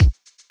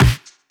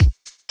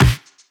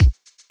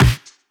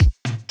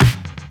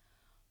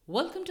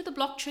Welcome to the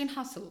Blockchain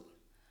Hustle,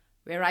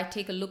 where I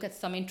take a look at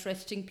some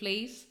interesting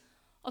plays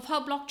of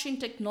how blockchain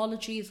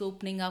technology is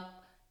opening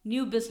up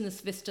new business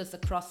vistas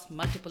across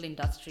multiple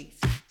industries.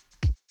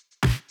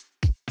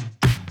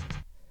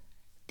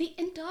 The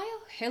entire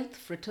health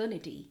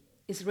fraternity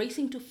is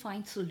racing to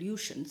find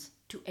solutions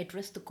to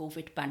address the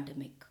COVID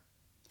pandemic.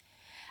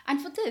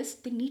 And for this,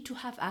 they need to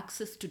have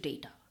access to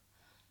data,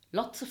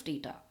 lots of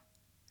data,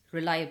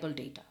 reliable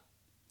data.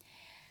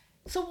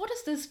 So, what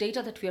is this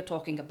data that we are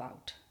talking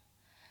about?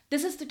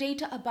 This is the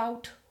data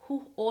about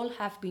who all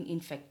have been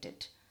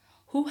infected,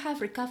 who have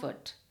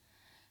recovered,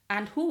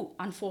 and who,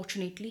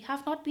 unfortunately,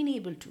 have not been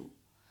able to.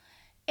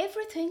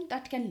 Everything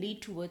that can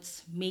lead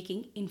towards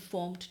making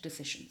informed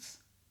decisions.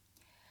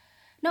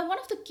 Now, one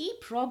of the key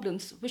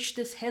problems which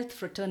this health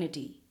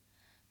fraternity,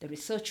 the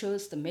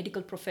researchers, the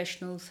medical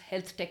professionals,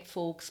 health tech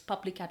folks,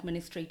 public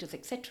administrators,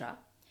 etc.,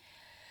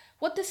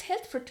 what this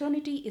health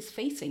fraternity is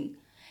facing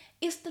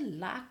is the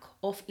lack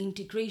of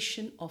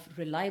integration of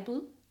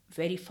reliable,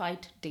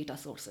 verified data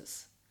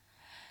sources,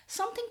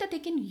 something that they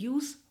can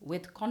use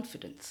with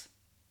confidence.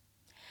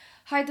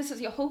 Hi, this is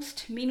your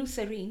host, Meenu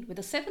Serene, with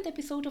the 7th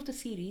episode of the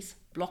series,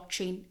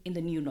 Blockchain in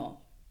the New Norm.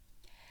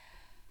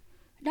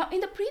 Now,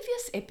 in the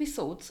previous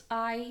episodes,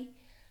 I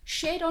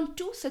shared on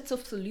two sets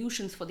of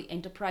solutions for the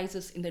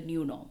enterprises in the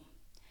new norm.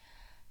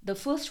 The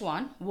first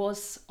one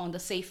was on the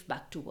safe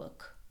back to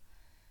work,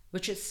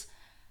 which is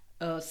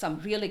some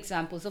real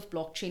examples of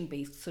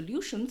blockchain-based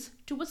solutions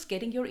towards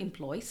getting your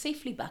employees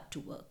safely back to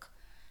work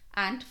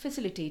and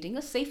facilitating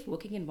a safe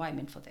working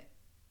environment for them.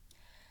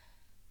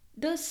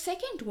 The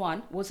second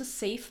one was a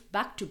safe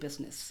back to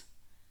business.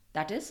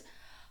 That is,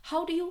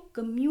 how do you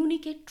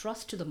communicate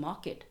trust to the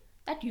market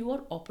that you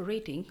are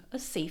operating a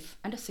safe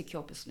and a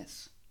secure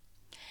business?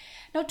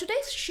 Now,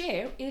 today's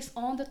share is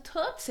on the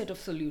third set of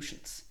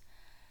solutions,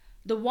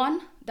 the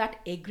one that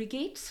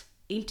aggregates,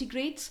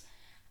 integrates,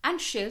 and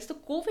shares the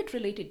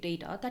COVID-related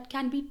data that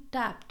can be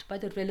tapped by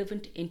the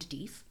relevant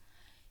entities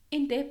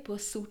in their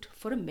pursuit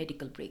for a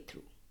medical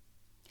breakthrough.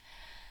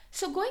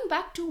 So going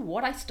back to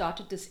what I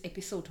started this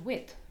episode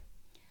with,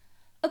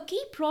 a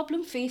key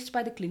problem faced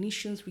by the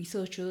clinicians,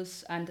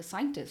 researchers, and the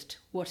scientists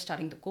who are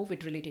studying the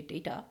COVID-related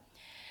data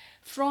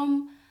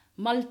from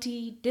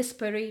multi,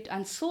 disparate,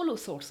 and solo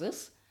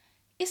sources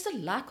is the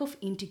lack of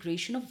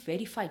integration of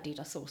verified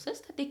data sources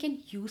that they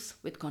can use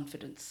with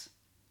confidence.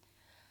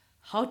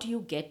 How do you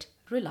get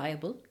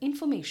reliable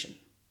information?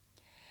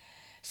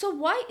 So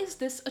why is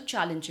this a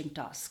challenging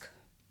task?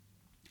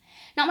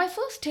 Now, my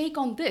first take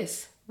on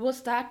this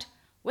was that,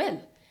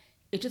 well,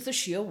 it is the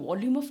sheer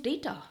volume of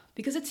data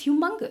because it's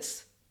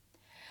humongous.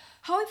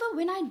 However,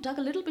 when I dug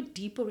a little bit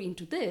deeper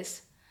into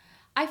this,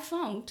 I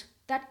found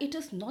that it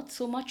is not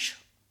so much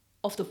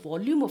of the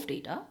volume of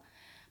data,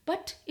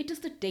 but it is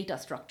the data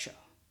structure.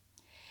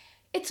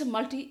 It's a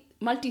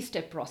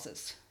multi-step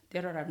process.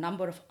 There are a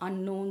number of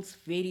unknowns,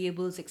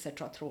 variables,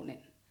 etc. thrown in.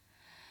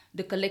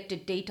 The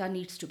collected data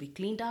needs to be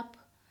cleaned up.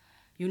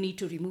 You need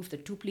to remove the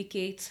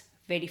duplicates,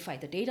 verify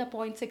the data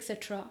points,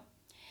 etc.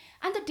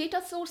 And the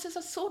data sources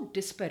are so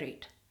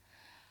disparate.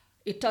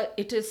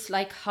 It is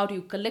like, how do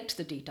you collect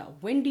the data?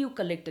 When do you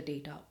collect the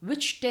data?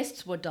 Which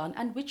tests were done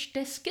and which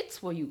test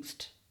kits were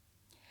used?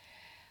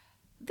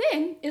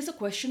 Then is a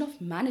question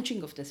of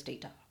managing of this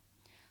data.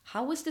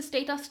 How is this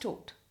data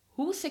stored?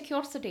 Who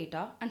secures the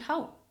data and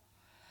how?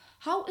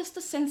 How is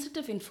the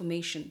sensitive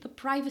information, the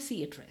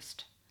privacy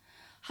addressed?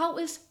 How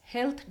is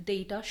health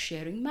data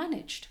sharing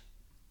managed?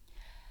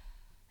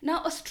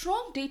 Now, a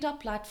strong data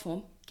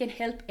platform can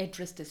help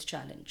address this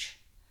challenge.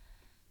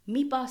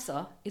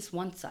 MiPasa is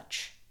one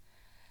such.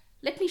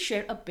 Let me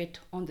share a bit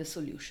on this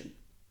solution.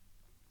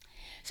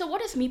 So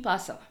what is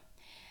MiPasa?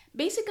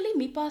 Basically,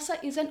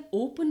 MiPasa is an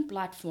open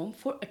platform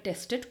for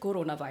attested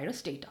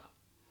coronavirus data.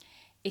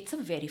 It's a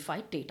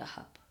verified data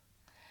hub.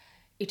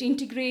 It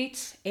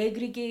integrates,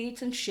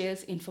 aggregates, and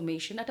shares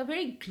information at a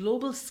very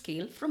global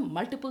scale from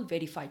multiple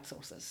verified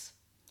sources.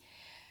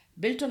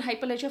 Built on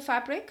Hyperledger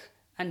Fabric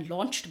and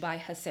launched by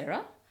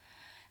Hasera,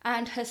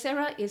 and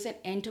Hasera is an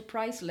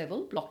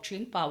enterprise-level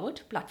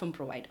blockchain-powered platform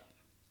provider.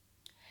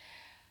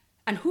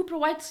 And who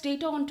provides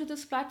data onto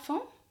this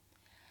platform?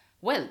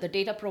 Well, the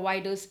data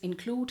providers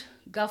include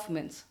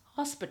governments,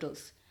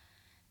 hospitals,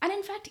 and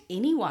in fact,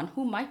 anyone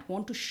who might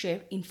want to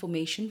share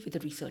information with the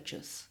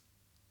researchers.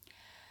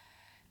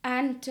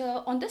 And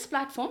on this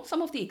platform,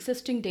 some of the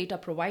existing data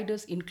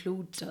providers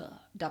include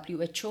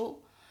WHO,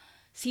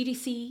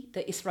 CDC,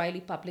 the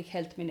Israeli Public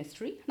Health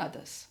Ministry, and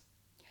others.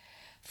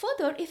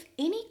 Further, if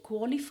any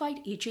qualified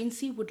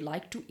agency would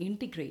like to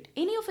integrate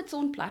any of its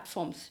own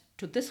platforms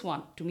to this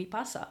one, to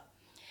MiPasa,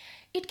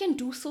 it can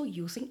do so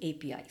using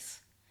APIs.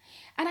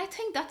 And I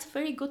think that's a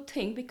very good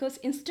thing because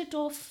instead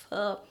of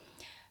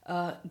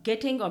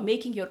getting or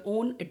making your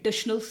own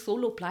additional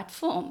solo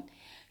platform,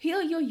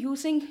 here you're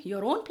using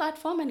your own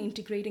platform and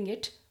integrating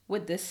it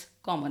with this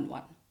common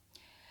one.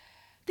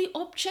 The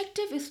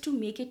objective is to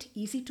make it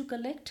easy to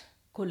collect,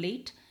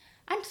 collate,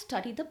 and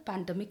study the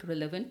pandemic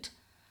relevant,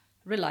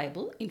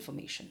 reliable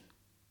information.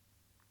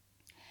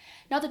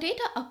 Now, the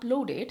data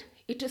uploaded,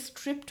 it is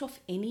stripped of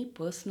any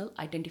personal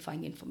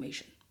identifying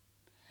information.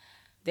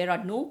 There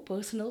are no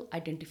personal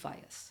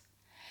identifiers.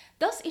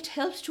 Thus, it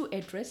helps to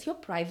address your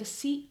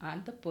privacy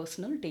and the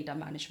personal data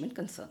management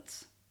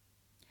concerns.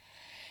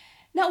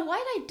 Now, while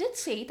I did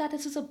say that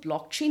this is a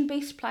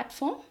blockchain-based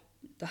platform,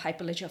 the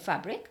Hyperledger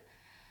Fabric,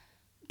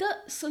 the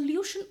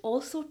solution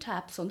also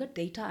taps on the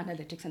data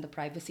analytics and the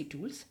privacy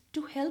tools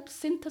to help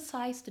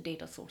synthesize the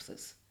data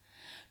sources,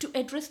 to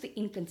address the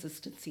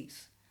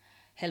inconsistencies,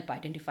 help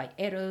identify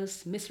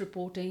errors,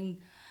 misreporting,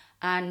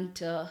 and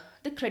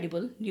the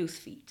credible news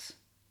feeds.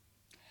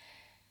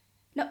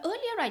 Now,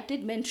 earlier I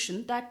did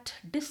mention that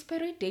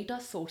disparate data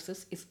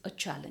sources is a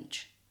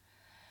challenge.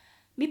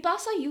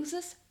 MiPASA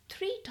uses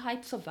three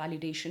types of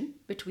validation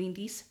between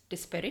these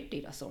disparate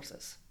data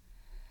sources.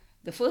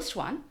 The first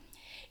one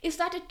is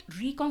that it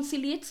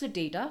reconciliates the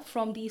data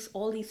from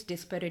all these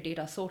disparate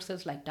data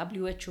sources like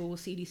WHO,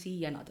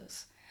 CDC, and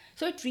others.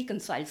 So it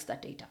reconciles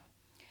that data.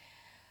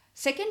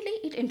 Secondly,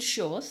 it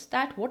ensures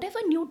that whatever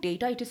new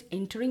data it is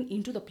entering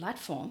into the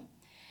platform,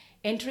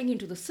 entering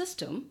into the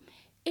system,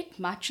 it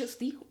matches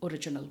the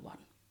original one.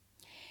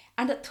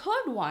 And the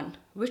third one,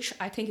 which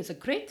I think is a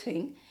great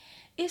thing,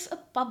 is a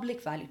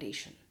public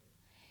validation.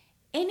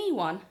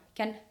 Anyone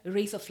can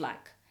raise a flag.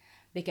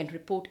 They can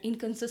report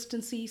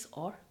inconsistencies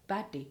or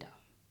bad data.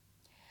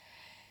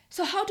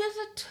 So how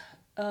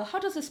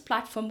does this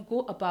platform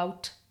go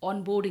about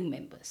onboarding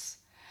members?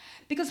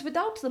 Because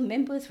without the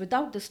members,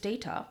 without this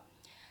data,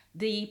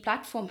 the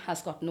platform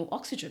has got no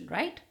oxygen,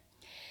 right?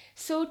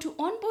 So to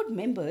onboard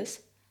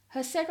members,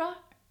 Hasera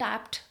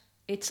tapped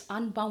its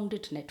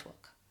Unbounded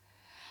network.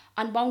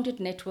 Unbounded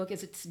network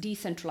is its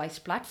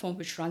decentralized platform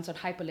which runs on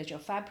Hyperledger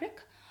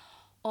Fabric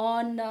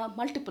on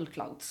multiple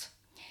clouds.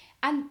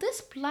 And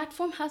this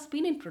platform has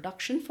been in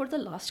production for the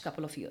last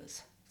couple of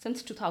years,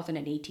 since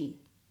 2018.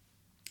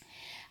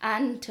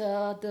 And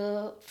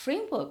the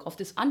framework of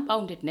this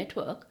Unbounded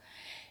network,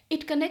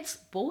 it connects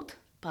both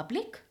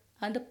public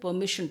and the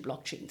permission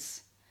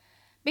blockchains.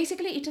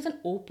 Basically, it is an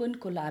open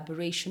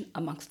collaboration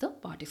amongst the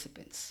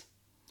participants.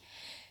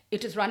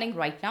 It is running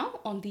right now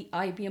on the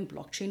IBM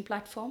blockchain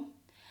platform,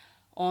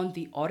 on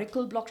the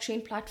Oracle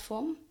blockchain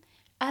platform,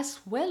 as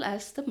well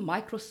as the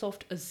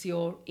Microsoft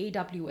Azure,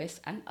 AWS,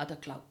 and other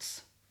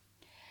clouds.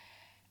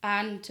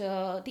 And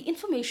the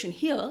information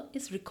here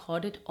is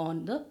recorded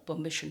on the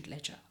permissioned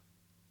ledger.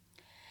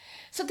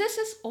 So this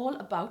is all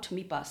about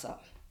MiPASA.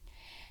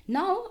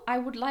 Now I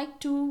would like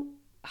to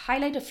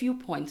highlight a few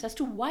points as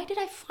to why did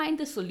I find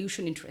this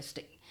solution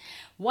interesting?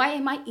 Why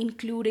am I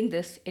including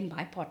this in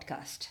my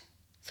podcast?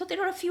 So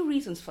there are a few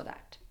reasons for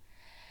that.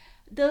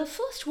 The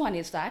first one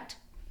is that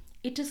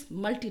it is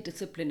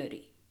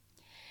multidisciplinary.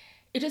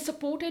 It is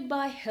supported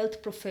by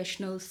health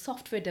professionals,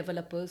 software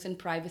developers, and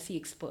privacy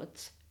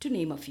experts, to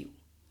name a few.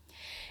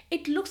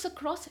 It looks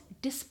across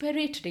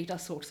disparate data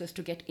sources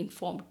to get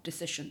informed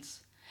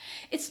decisions.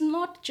 It's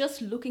not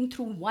just looking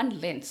through one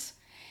lens.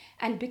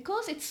 And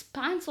because it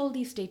spans all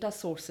these data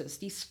sources,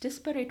 these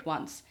disparate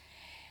ones,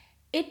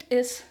 it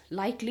is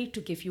likely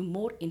to give you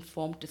more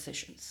informed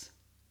decisions.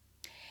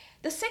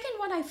 The second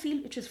one I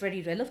feel which is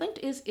very relevant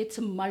is it's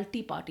a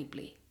multi-party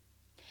play.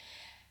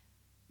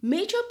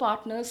 Major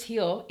partners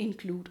here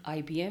include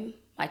IBM,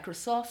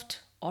 Microsoft,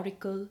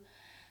 Oracle,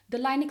 the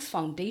Linux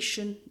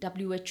Foundation,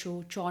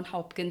 WHO, Johns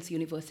Hopkins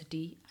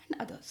University,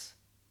 and others.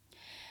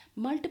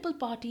 Multiple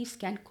parties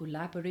can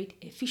collaborate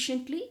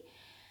efficiently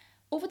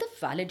over the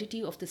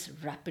validity of this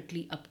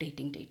rapidly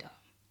updating data.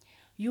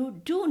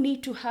 You do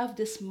need to have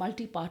this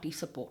multi-party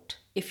support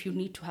if you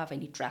need to have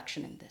any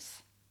traction in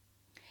this.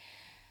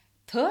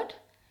 Third,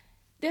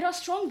 there are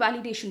strong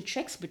validation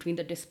checks between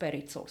the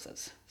disparate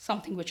sources,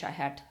 something which I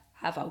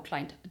have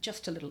outlined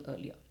just a little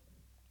earlier.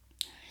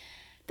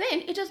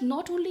 Then it is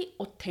not only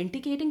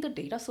authenticating the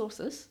data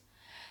sources,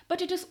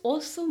 but it is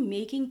also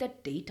making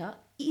that data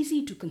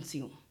easy to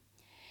consume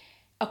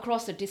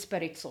across the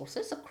disparate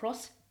sources,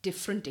 across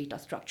different data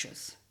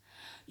structures.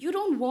 You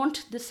don't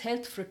want this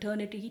health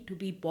fraternity to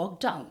be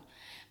bogged down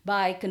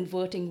by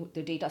converting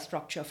the data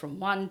structure from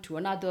one to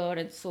another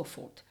and so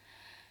forth.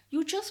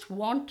 You just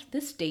want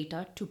this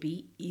data to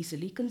be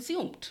easily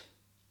consumed.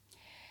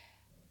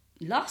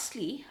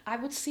 Lastly, I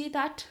would say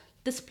that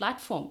this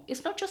platform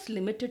is not just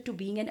limited to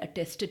being an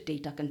attested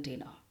data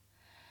container.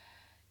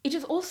 It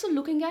is also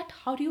looking at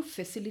how do you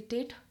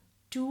facilitate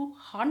to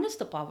harness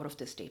the power of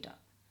this data.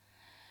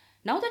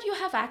 Now that you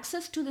have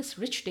access to this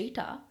rich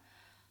data,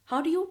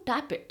 how do you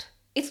tap it?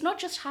 It's not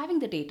just having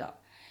the data.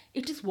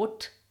 It is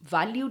what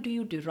value do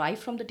you derive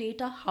from the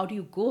data? How do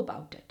you go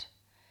about it?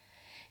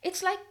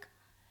 It's like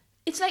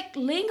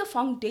laying a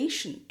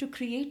foundation to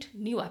create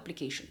new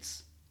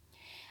applications.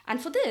 And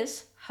for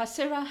this,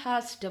 Hasera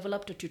has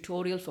developed a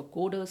tutorial for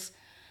coders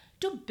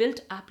to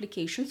build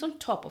applications on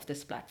top of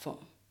this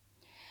platform.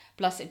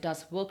 Plus, it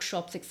does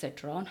workshops,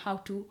 etc., on how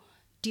to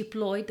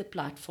deploy the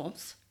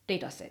platform's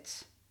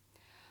datasets.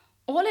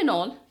 All in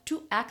all,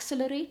 to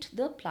accelerate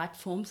the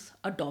platform's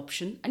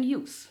adoption and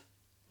use.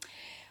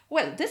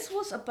 Well, this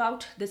was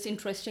about this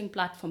interesting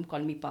platform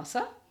called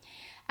MiPASA.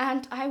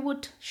 and I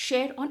would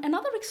share on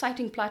another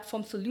exciting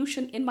platform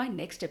solution in my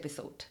next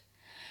episode.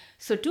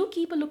 So do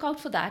keep a lookout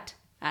for that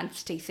and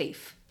stay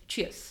safe.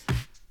 Cheers.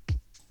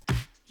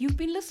 You've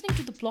been listening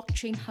to the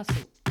Blockchain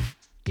Hustle.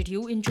 Did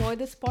you enjoy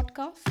this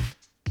podcast?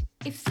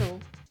 If so,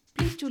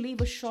 please do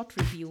leave a short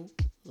review,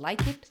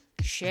 like it,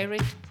 share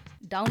it,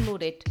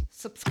 download it,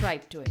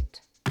 subscribe to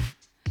it.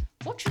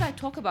 What should I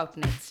talk about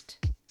next?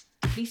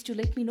 Please do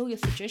let me know your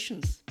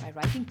suggestions by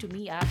writing to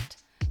me at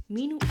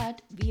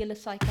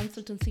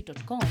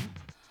meenu@vlsiconsultancy.com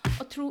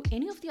or through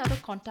any of the other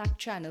contact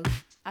channels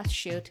as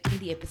shared in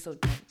the episode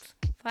notes.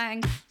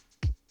 Thanks.